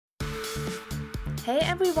Hey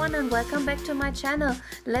everyone and welcome back to my channel.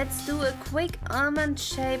 Let's do a quick almond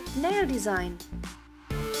shaped nail design.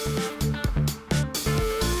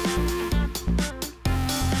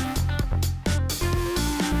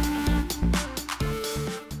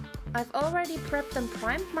 I've already prepped and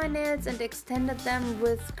primed my nails and extended them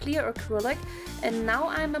with clear acrylic, and now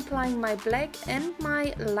I'm applying my black and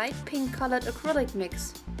my light pink colored acrylic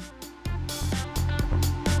mix.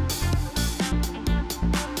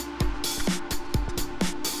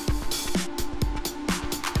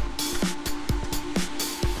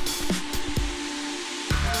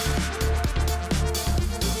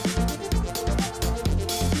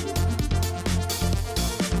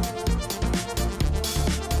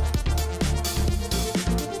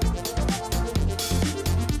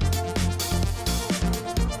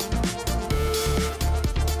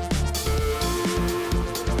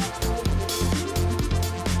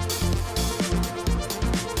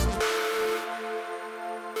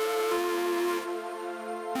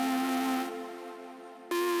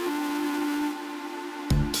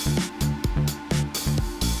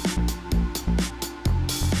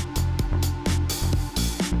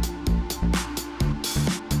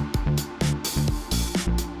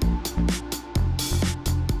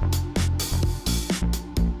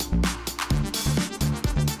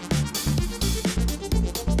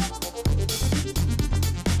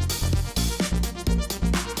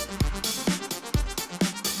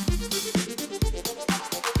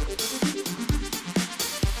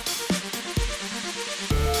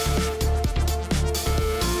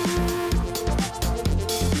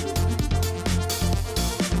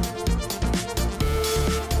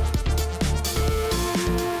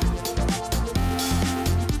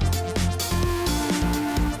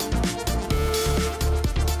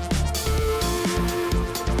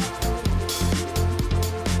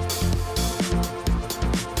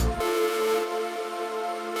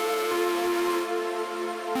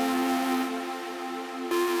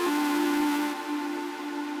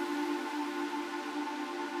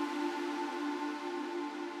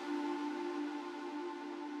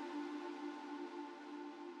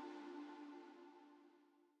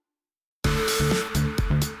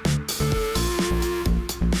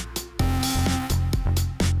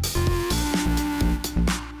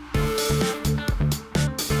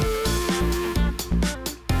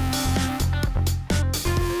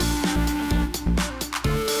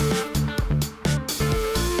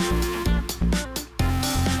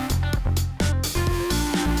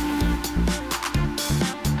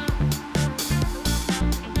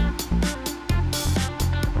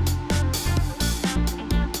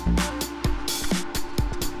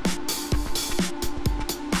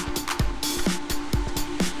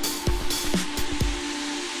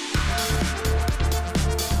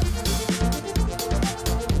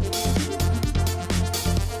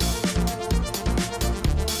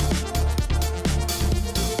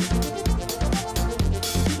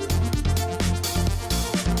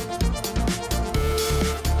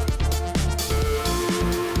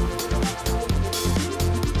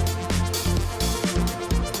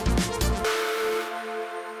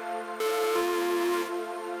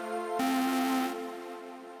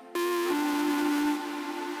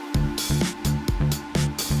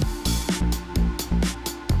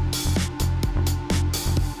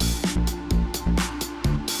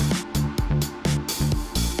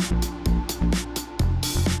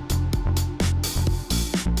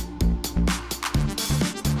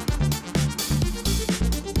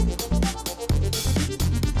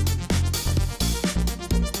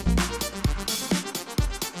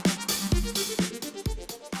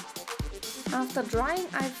 After drying,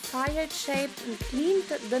 I've fired, shaped and cleaned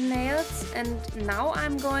the nails, and now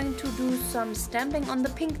I'm going to do some stamping on the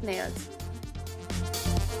pink nails.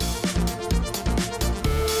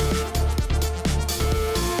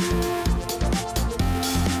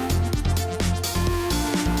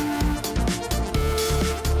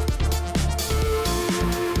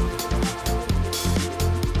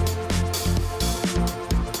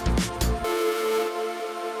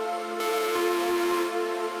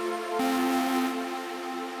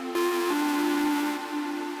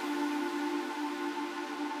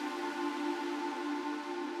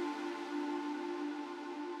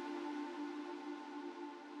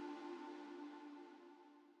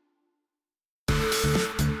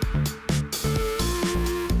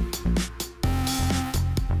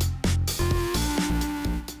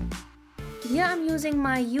 Here I'm using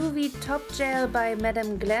my UV top gel by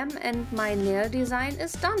Madame Glam and my nail design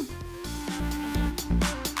is done.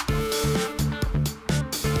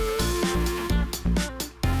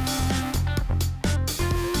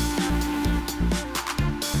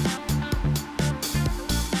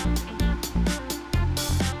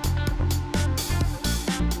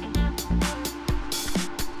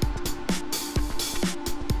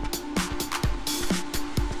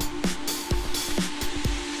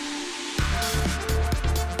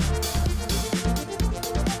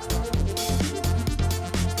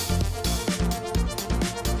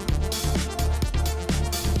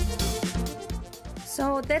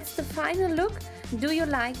 So that's the final look. Do you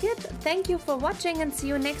like it? Thank you for watching and see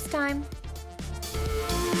you next time.